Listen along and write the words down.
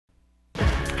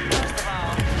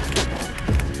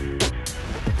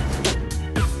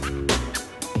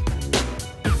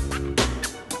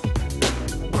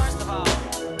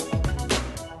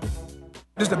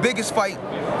the biggest fight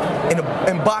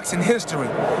in boxing history.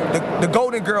 The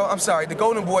golden girl, I'm sorry, the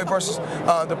golden boy versus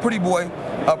the pretty boy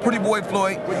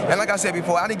Floyd. And like I said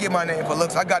before, I didn't get my name for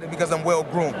looks. I got it because I'm well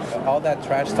groomed. All that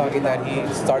trash talking that he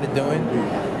started doing,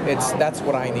 that's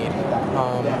what I need.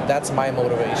 That's my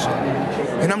motivation.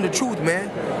 And I'm the truth, man.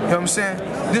 You know what I'm saying?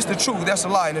 This the truth. That's a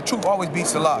lie, and the truth always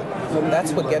beats the lie.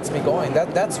 That's what gets me going.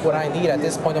 That's what I need at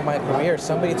this point of my career.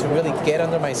 Somebody to really get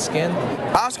under my skin.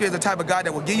 Oscar is the type of guy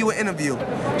that will give you an interview,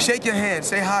 shake your hand,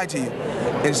 say hi to you.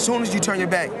 As soon as you turn your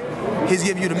back, he's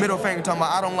giving you the middle finger, talking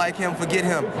about, I don't like him, forget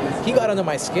him. He got under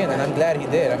my skin, and I'm glad he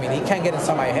did. I mean, he can't get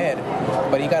inside my head,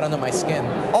 but he got under my skin.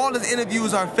 All his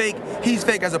interviews are fake. He's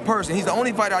fake as a person. He's the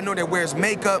only fighter I know that wears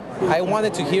makeup. I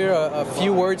wanted to hear a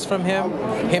few words from him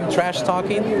trash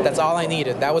talking. That's all I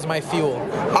needed. That was my fuel.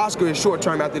 Oscar is short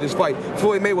term after this fight.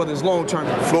 Floyd Mayweather is long term.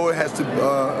 Floyd has to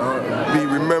be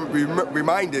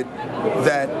reminded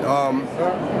that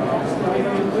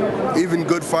even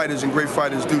good fighters and great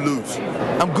fighters do lose.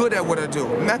 I'm good at what I do.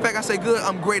 Matter of fact, I say good,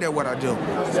 I'm great at what I do.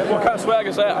 What kind of swag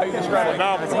is that? How you describe it?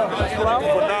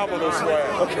 Phenomenal swag.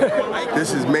 Okay.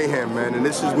 This is mayhem, man, and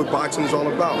this is what boxing is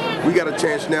all about. We got a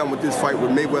chance now with this fight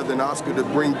with Mayweather and Oscar to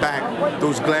bring back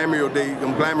those glamour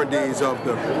days of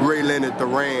the Ray Leonard, the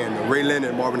Rand, Ray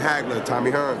Leonard, Marvin Hagler,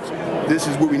 Tommy Hearns. This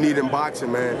is what we need in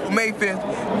boxing, man. May 5th,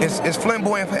 it's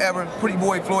flamboyant forever. Pretty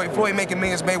boy Floyd. Floyd making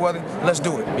millions, Mayweather. Let's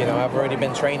do it. You know, I've already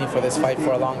been training for this fight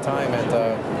for a long time, and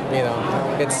you know,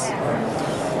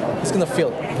 he's gonna feel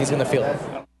it. He's gonna feel it.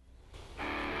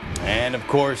 And of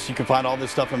course, you can find all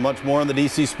this stuff and much more on the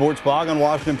DC Sports blog on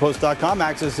WashingtonPost.com.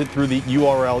 Access it through the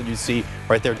URL you see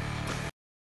right there.